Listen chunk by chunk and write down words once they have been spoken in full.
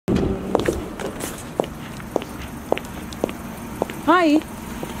Hi.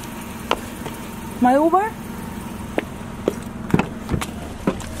 My Uber?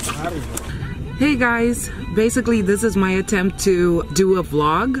 Hey guys, basically this is my attempt to do a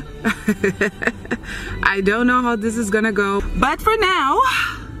vlog. I don't know how this is gonna go, but for now,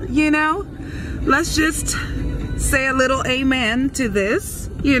 you know, let's just say a little amen to this,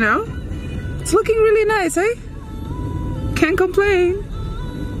 you know. It's looking really nice, eh? Can't complain.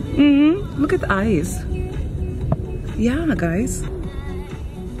 Look at the eyes. Yeah, guys.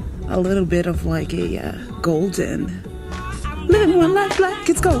 A little bit of like a golden. Living one life like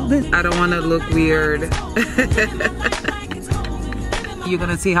it's golden. I don't want to look weird. You're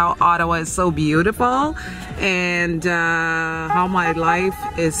gonna see how Ottawa is so beautiful and how my life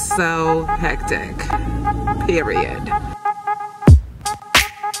is so hectic. Period.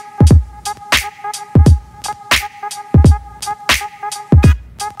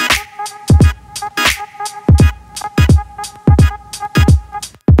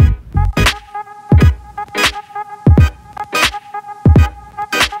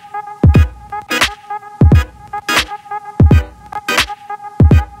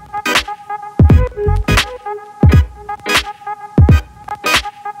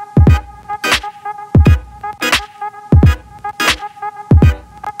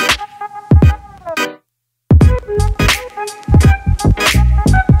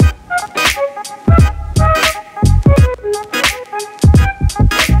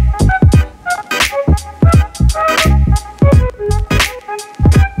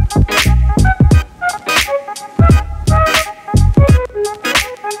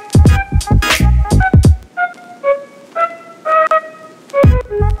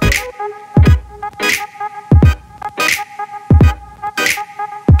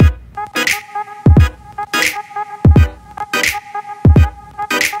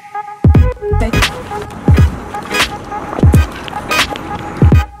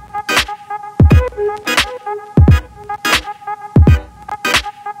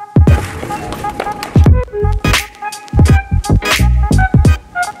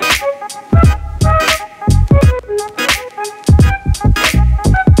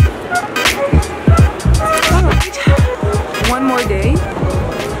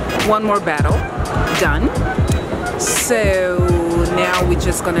 One more battle done, so now we're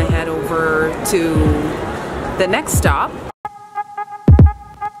just gonna head over to the next stop.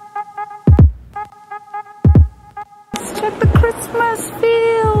 Let's check the Christmas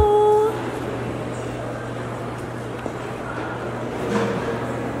feel.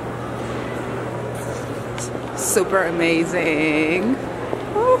 Super amazing.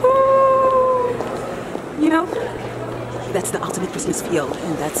 Woohoo! You know, that's the ultimate Christmas feel,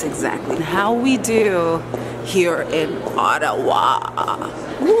 and that's exactly how we do here in Ottawa.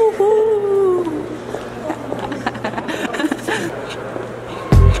 Woohoo!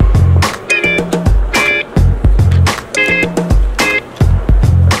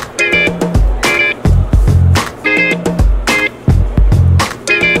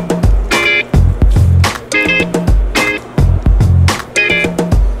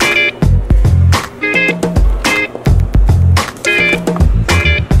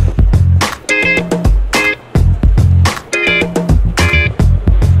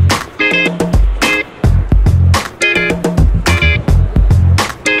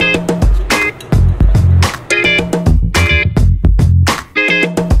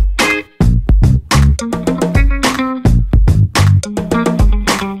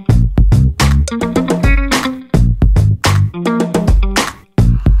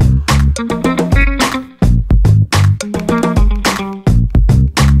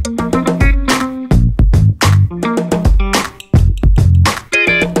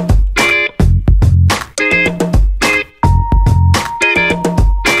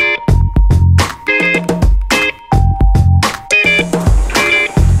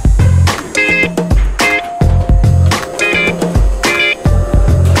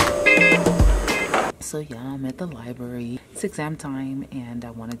 So yeah, I'm at the library. It's exam time, and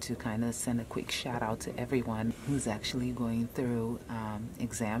I wanted to kind of send a quick shout out to everyone who's actually going through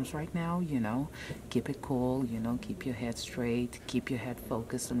exams right now. You know, keep it cool, you know, keep your head straight, keep your head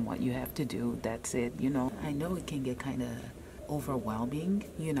focused on what you have to do. That's it, you know. I know it can get kind of overwhelming,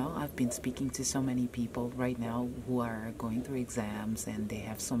 you know. I've been speaking to so many people right now who are going through exams, and they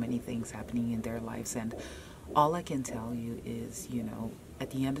have so many things happening in their lives, and all I can tell you is, you know, at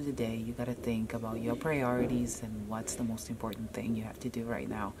the end of the day, you got to think about your priorities and what's the most important thing you have to do right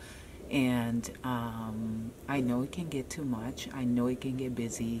now. And I know it can get too much. I know it can get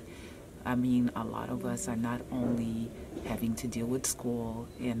busy. I mean, a lot of us are not only having to deal with school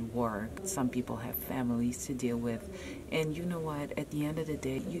and work, some people have families to deal with. And you know what? At the end of the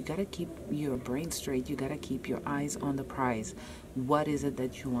day, you got to keep your brain straight. You got to keep your eyes on the prize. What is it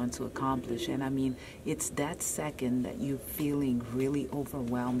that you want to accomplish? And I mean, it's that second that you're feeling really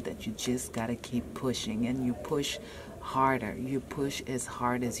overwhelmed that you just got to keep pushing, and you push harder. You push as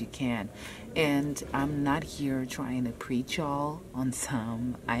hard as you can. And I'm not here trying to preach y'all on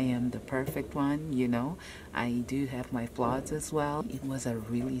some I am the perfect one, you know. I do have my flaws as well. It was a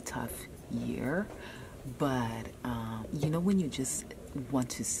really tough year, but you know, when you just want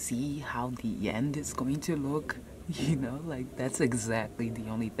to see how the end is going to look, you know, like that's exactly the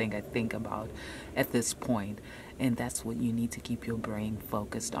only thing I think about at this point. And that's what you need to keep your brain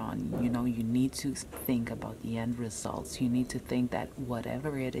focused on. You know, you need to think about the end results. You need to think that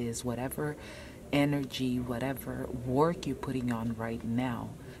whatever it is, whatever energy, whatever work you're putting on right now,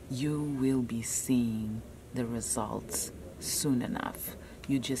 you will be seeing the results soon enough.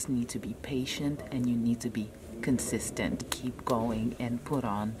 You just need to be patient, and you need to be consistent. Keep going and put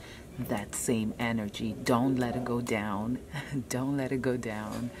on that same energy. Don't let it go down. Don't let it go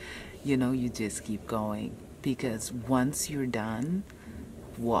down. You know, you just keep going. Because once you're done,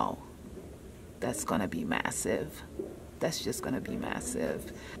 whoa, that's gonna be massive. That's just gonna be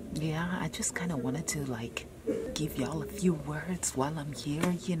massive. Yeah, I just kind of wanted to like give y'all a few words while I'm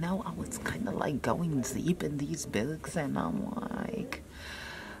here. You know, I was kind of like going deep in these books, and I'm like,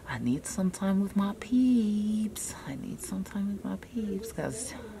 I need some time with my peeps. I need some time with my peeps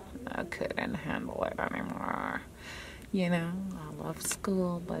because I couldn't handle it anymore. You know, I love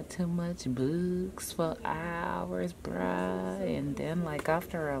school, but too much books for hours, bruh. And then, like,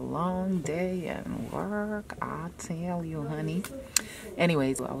 after a long day at work, I tell you, honey.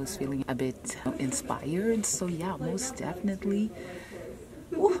 Anyways, I was feeling a bit inspired. So, yeah, most definitely,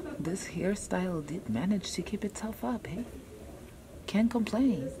 whew, this hairstyle did manage to keep itself up, hey? Can't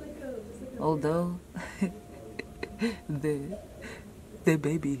complain. Although, the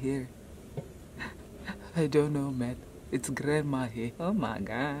baby hair, I don't know, man. It's grandma hair. Oh my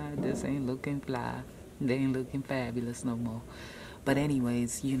God, this ain't looking fly. They ain't looking fabulous no more. But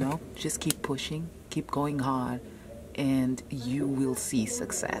anyways, you know, just keep pushing, keep going hard, and you will see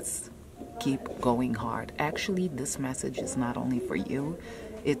success. Keep going hard. Actually, this message is not only for you.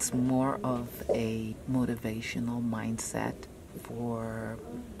 It's more of a motivational mindset for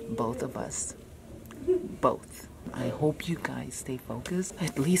both of us. Both. I hope you guys stay focused.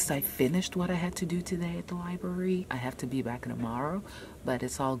 At least I finished what I had to do today at the library. I have to be back tomorrow, but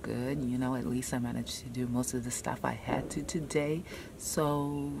it's all good. You know, at least I managed to do most of the stuff I had to today.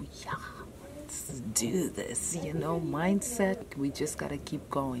 So, yeah, let's do this. You know, mindset, we just gotta keep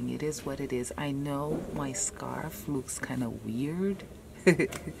going. It is what it is. I know my scarf looks kind of weird.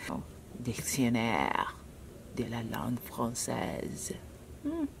 Dictionnaire de la langue française.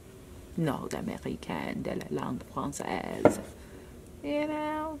 Nord-américaine de la langue française. You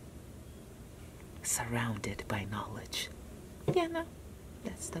know, surrounded by knowledge. You know,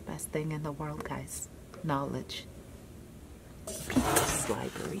 that's the best thing in the world, guys. Knowledge. People's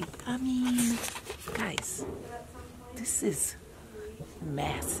library. I mean, guys, this is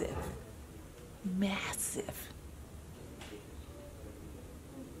massive. Massive.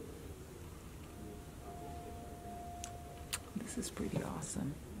 This is pretty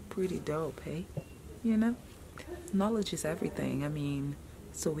awesome. Pretty dope, hey? You know, knowledge is everything. I mean,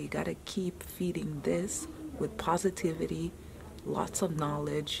 so we gotta keep feeding this with positivity, lots of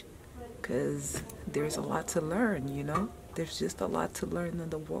knowledge, because there's a lot to learn, you know? There's just a lot to learn in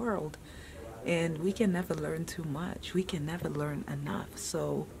the world, and we can never learn too much. We can never learn enough.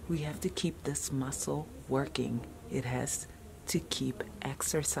 So we have to keep this muscle working. It has to keep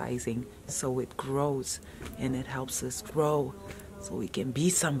exercising so it grows, and it helps us grow so we can be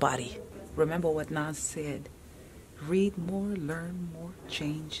somebody. Remember what Nas said, read more, learn more,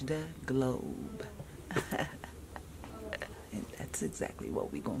 change the globe. And that's exactly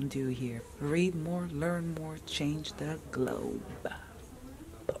what we're gonna do here. Read more, learn more, change the globe.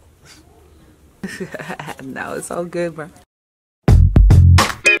 Now it's all good, bro.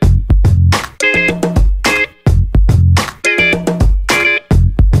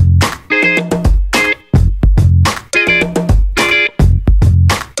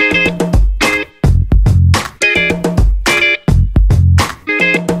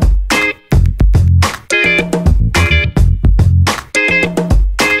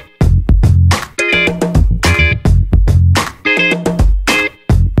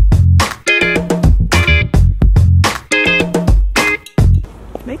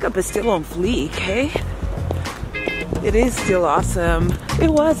 Makeup is still on fleek, hey? It is still awesome. It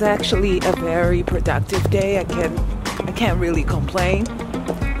was actually a very productive day. I can't really complain.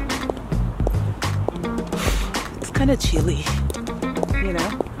 It's kind of chilly, you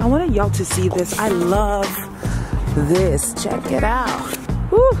know. I wanted y'all to see this. I love this. Check it out.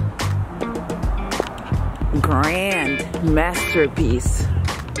 Woo! Grand masterpiece.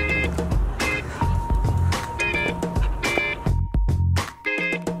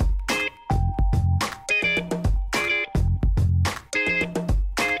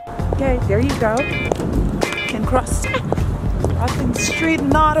 Okay, there you go. Can cross the street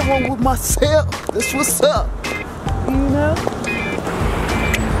in Ottawa with myself. This what's up, you know?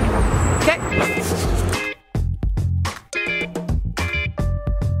 Okay.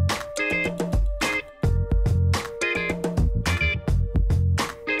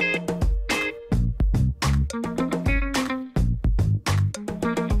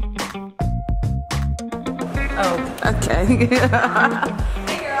 Oh, okay.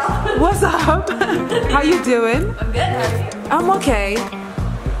 What's up? How you doing? I'm good, how are you? I'm okay.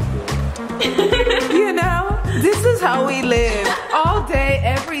 You know, this is how we live. All day,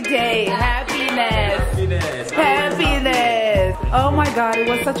 every day. Happiness. Happiness. Oh my God, it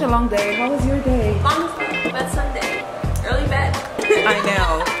was such a long day. How was your day? Long as well. That's Sunday. Early bed. I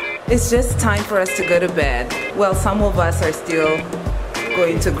know. It's just time for us to go to bed. Well, some of us are still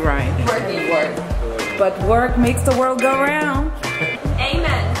going to grind. Work. But work makes the world go round.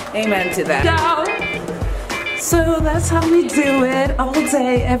 Amen. Amen to that. Go. So that's how we do it all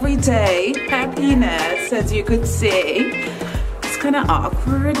day, every day. Happiness, as you could see. It's kind of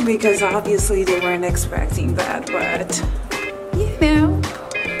awkward because obviously they weren't expecting that, but you know,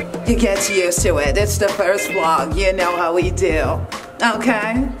 you get used to it. It's the first vlog, you know how we do.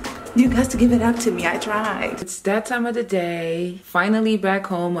 Okay? You guys to give it up to me, I tried. It's that time of the day. Finally back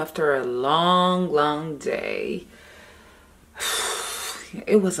home after a long day.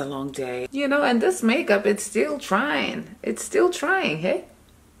 It was a long day, you know, and this makeup, it's still trying. It's still trying, hey?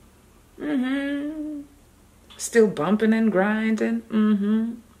 Still bumping and grinding.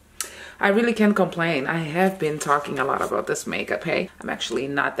 I really can't complain. I have been talking a lot about this makeup, hey? I'm actually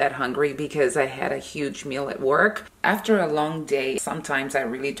not that hungry because I had a huge meal at work. After a long day, sometimes I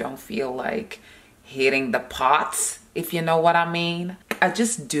really don't feel like hitting the pots, if you know what I mean. I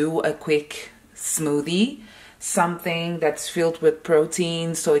just do a quick smoothie. Something that's filled with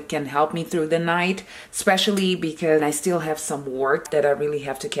protein so it can help me through the night, especially because I still have some work that I really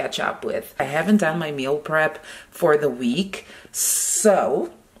have to catch up with. I haven't done my meal prep for the week,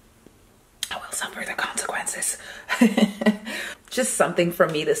 so I will suffer the consequences. Just something for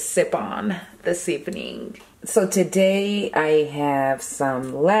me to sip on this evening. So today I have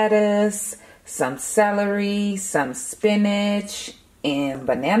some lettuce, some celery, some spinach, and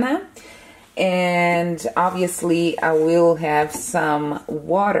banana. And obviously I will have some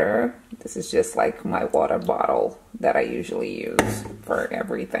water. This is just like my water bottle that I usually use for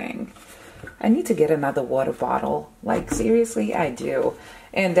everything. I need to get another water bottle. Like seriously, I do.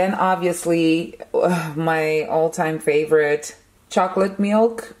 And then obviously my all-time favorite, chocolate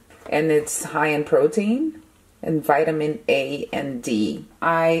milk. And it's high in protein and vitamin A and D.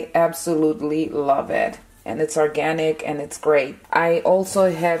 I absolutely love it. And it's organic and it's great. I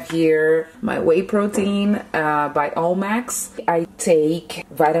also have here my whey protein by Allmax. I take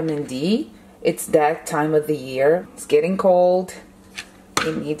vitamin D. It's that time of the year. It's getting cold.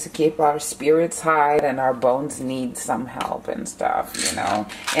 We need to keep our spirits high and our bones need some help and stuff, you know.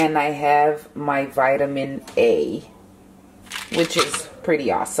 And I have my vitamin A, which is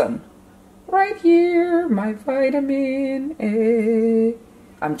pretty awesome. Right here, my vitamin A.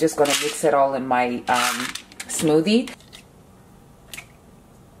 I'm just gonna mix it all in my smoothie.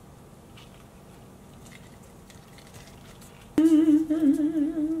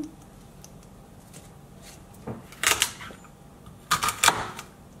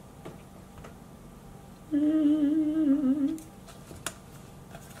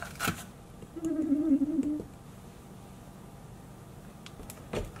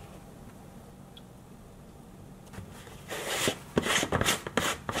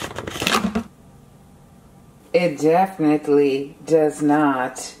 It definitely does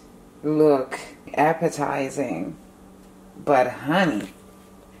not look appetizing, but honey,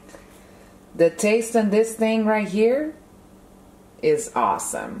 the taste on this thing right here is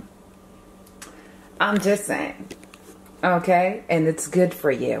awesome. I'm just saying, okay? And it's good for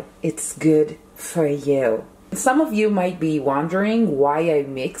you. It's good for you. Some of you might be wondering why I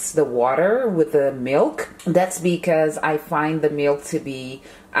mix the water with the milk. That's because I find the milk to be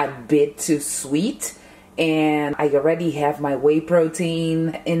a bit too sweet. and I already have my whey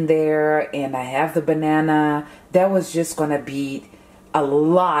protein in there, and I have the banana. That was just gonna be a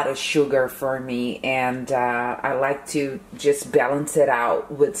lot of sugar for me, and I like to just balance it out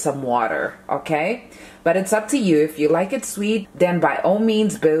with some water, okay? But it's up to you. If you like it sweet, then by all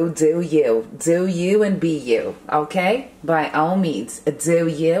means, boo, do you. Do you and be you, okay? By all means, do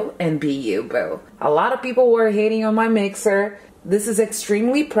you and be you, boo. A lot of people were hating on my mixer. This is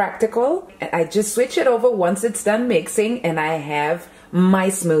extremely practical. I just switch it over once it's done mixing, and I have my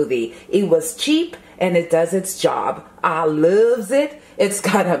smoothie. It was cheap, and it does its job. I loves it. It's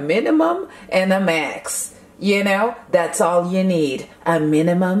got a minimum and a max. You know, that's all you need. A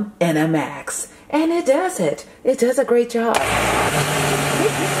minimum and a max. And it does it. It does a great job. Yeah,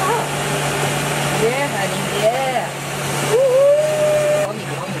 honey, yeah.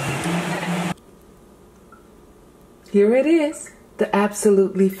 Here it is. The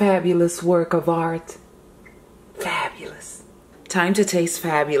absolutely fabulous work of art. Fabulous. Time to taste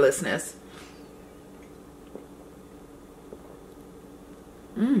fabulousness.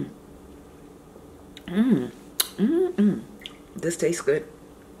 This tastes good.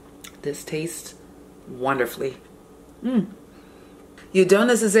 This tastes wonderfully. You don't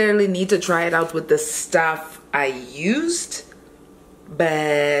necessarily need to try it out with the stuff I used,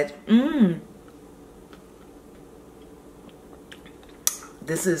 but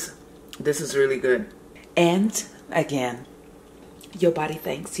this is really good. And again, your body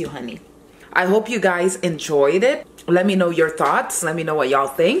thanks you, honey. I hope you guys enjoyed it. Let me know your thoughts. Let me know what y'all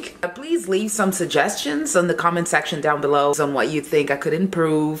think. Please leave some suggestions in the comment section down below on what you think I could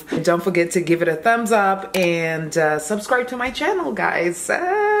improve. And don't forget to give it a thumbs up and subscribe to my channel, guys.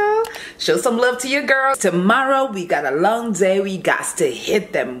 Show some love to your girls. Tomorrow we got a long day. We got to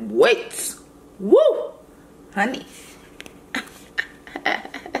hit them weights. Woo! Honey.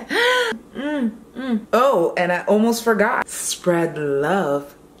 Oh, and I almost forgot. Spread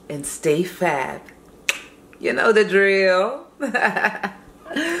love and stay fab. You know the drill. Bye-bye.